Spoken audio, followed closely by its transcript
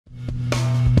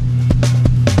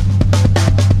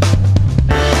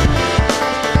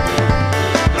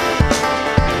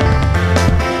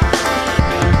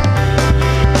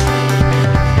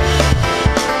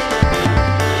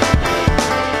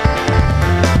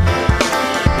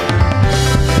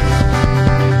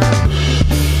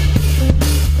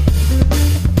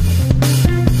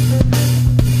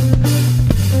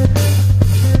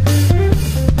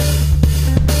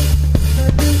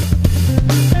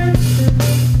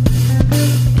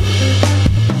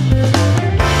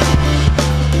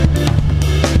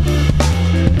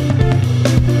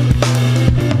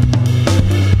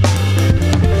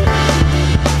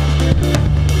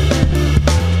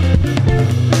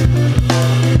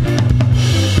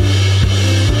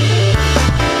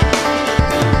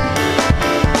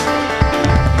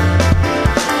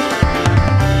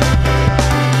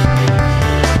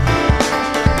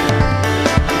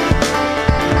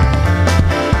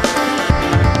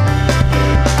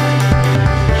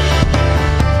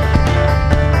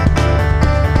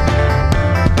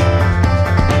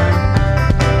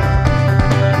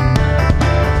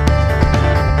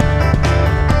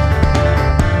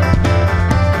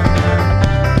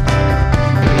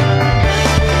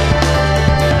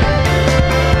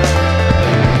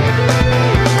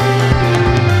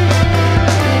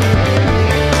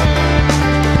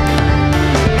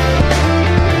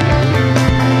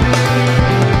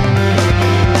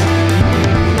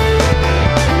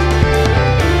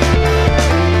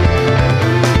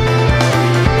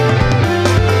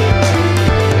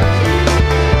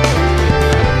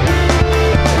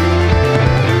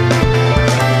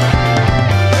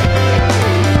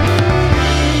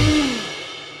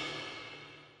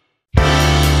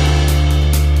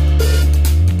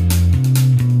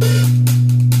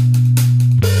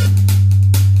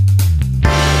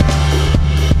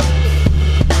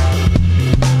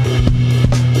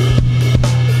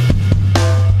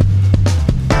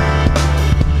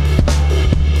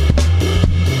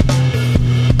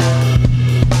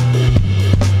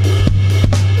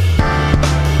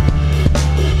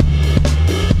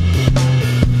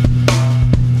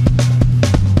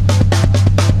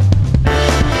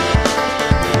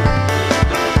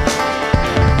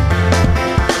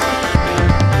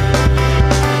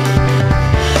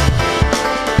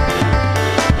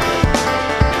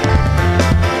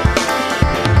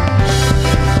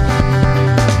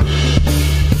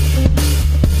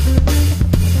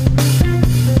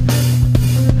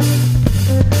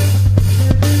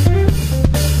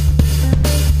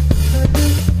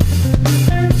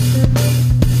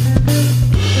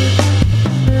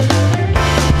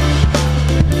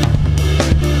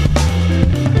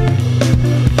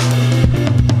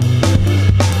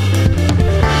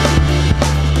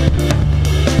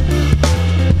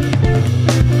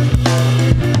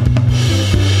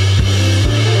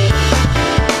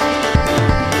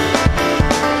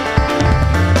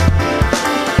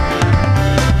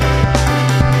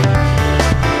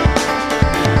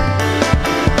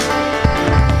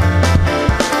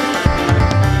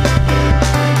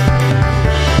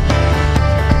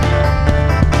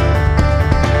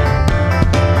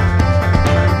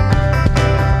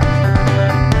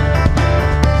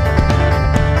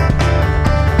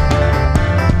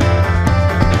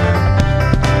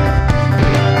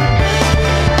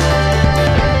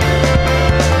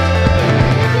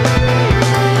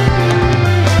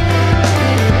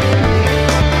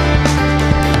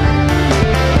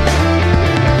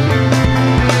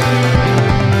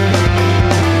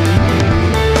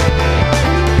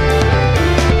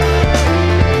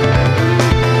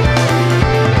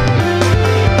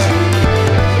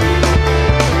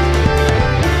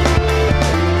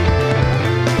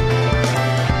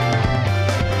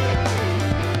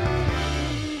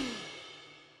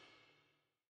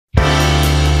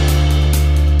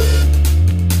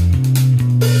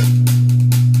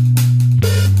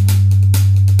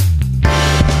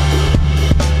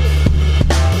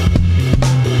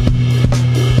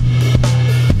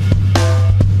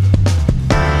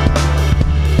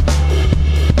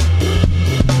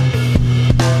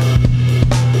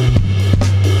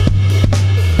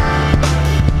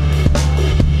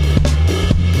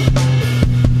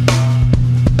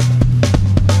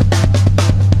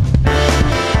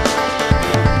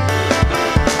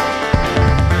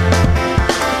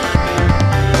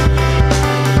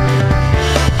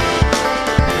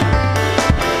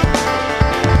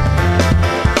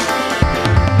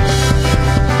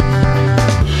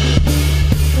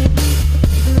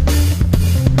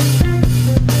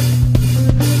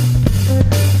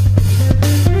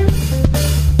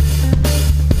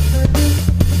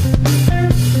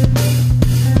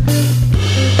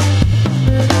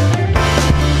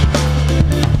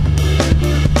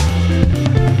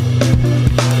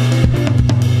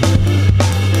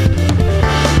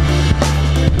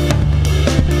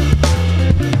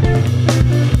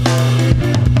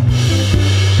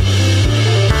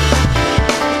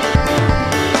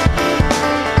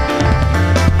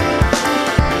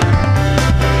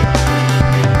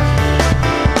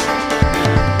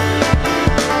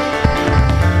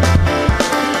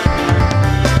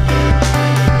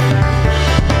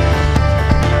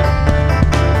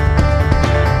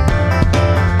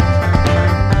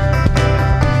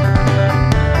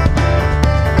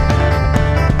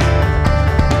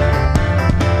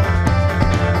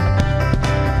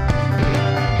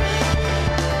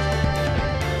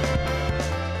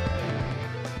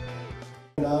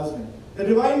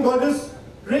divine goddess,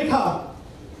 Rekha.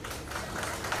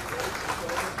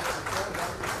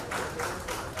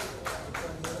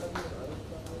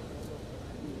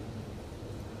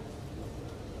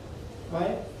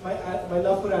 My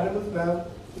love for animals, ma'am,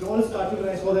 it all started when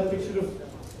I saw that picture of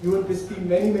you and Christy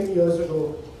many years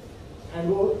ago. And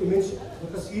वो image, वो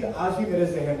तस्वीर आज भी मेरे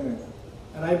ज़हन में है.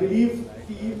 And I believe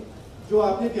कि जो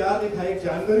आपने प्यार देखा एक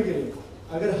जानवर के लिए,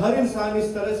 अगर हर इंसान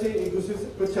इस तरह से एक दूसरे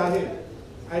को चाहे,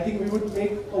 I think we would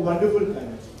make a wonderful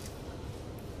planet.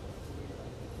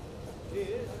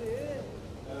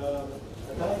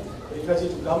 Rekha ji,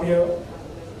 to come here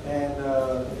and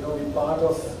be part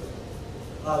of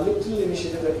our little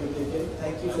initiative that we've taken.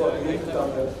 Thank you for agreeing to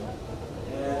come here,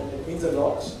 and it means a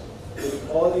lot.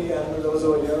 With all the animal lovers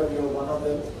over here, you're one of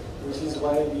them, which is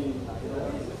why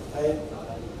I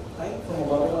thank from the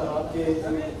bottom of my heart that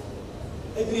you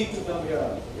agreed to come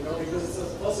here, because it's a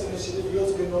first initiative. You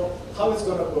also didn't know how it's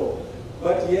going to go.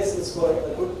 But yes, it's for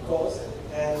a good cause,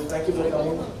 and thank you for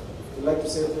coming. Would like to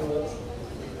say a few words?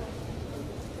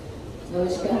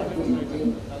 Namaskar, good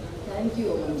evening. Thank you,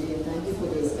 Omung, and thank you for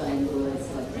those kind words.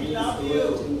 We love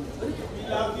you. We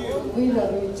love you. We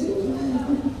love you too.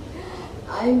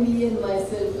 Me and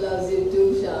myself loves you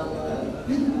too, Sharma.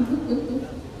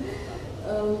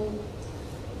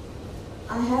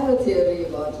 I have a theory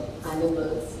about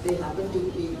animals. They happen to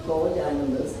be called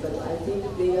animals, but I think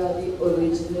they are the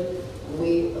original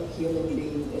way a human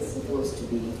being is supposed to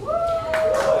be.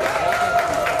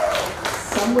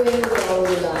 Somewhere along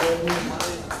the line,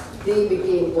 they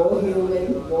became more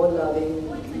human, more loving,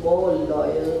 more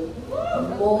loyal,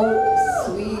 more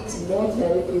sweet, more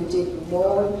therapeutic,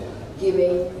 more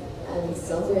giving, and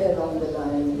somewhere along the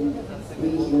line, we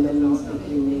humans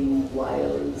became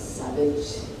wild,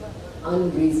 savage,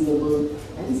 unreasonable,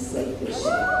 and selfish.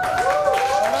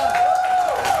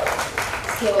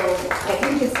 So I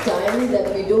think it's time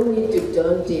that we don't need to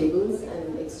turn tables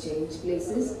and exchange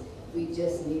places. We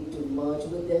just need to merge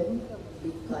with them,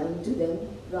 be kind to them,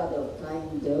 rather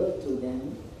kinder to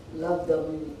them, love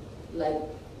them like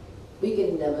we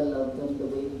can never love them the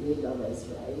way they love us,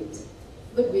 right?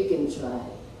 But we can try.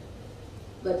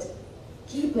 But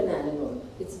keep an animal.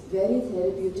 It's very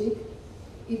therapeutic.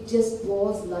 It just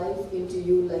pours life into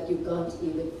you like you can't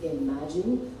even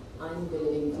imagine. I'm the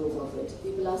living proof of it.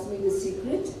 People ask me the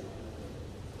secret.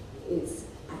 It's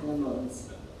animals.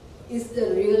 It's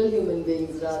the real human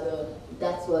beings, rather.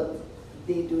 That's what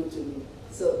they do to me.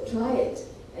 So try it,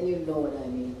 and you know what I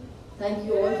mean. Thank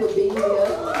you all for being here.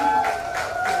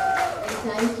 And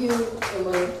thank you,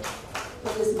 Kumar,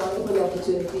 for this wonderful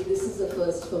opportunity. This is a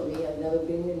first for me. I've never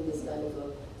been in this kind of a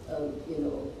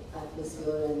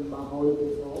atmosphere and mahal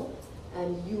before.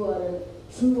 And you are a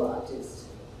true artist.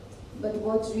 But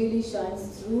what really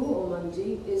shines through, Omung,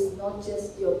 is not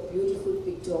just your beautiful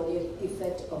pictorial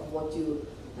effect of what you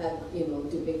have,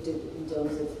 depicted in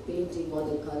terms of painting or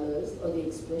the colors or the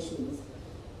expressions,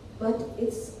 but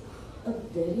it's a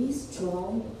very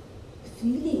strong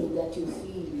feeling that you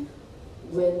feel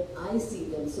when I see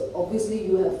them. So obviously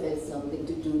you have felt something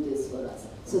to do this for us.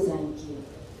 So thank you.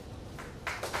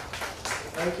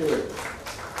 Thank you.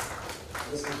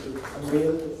 Listening to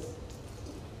Unveiling.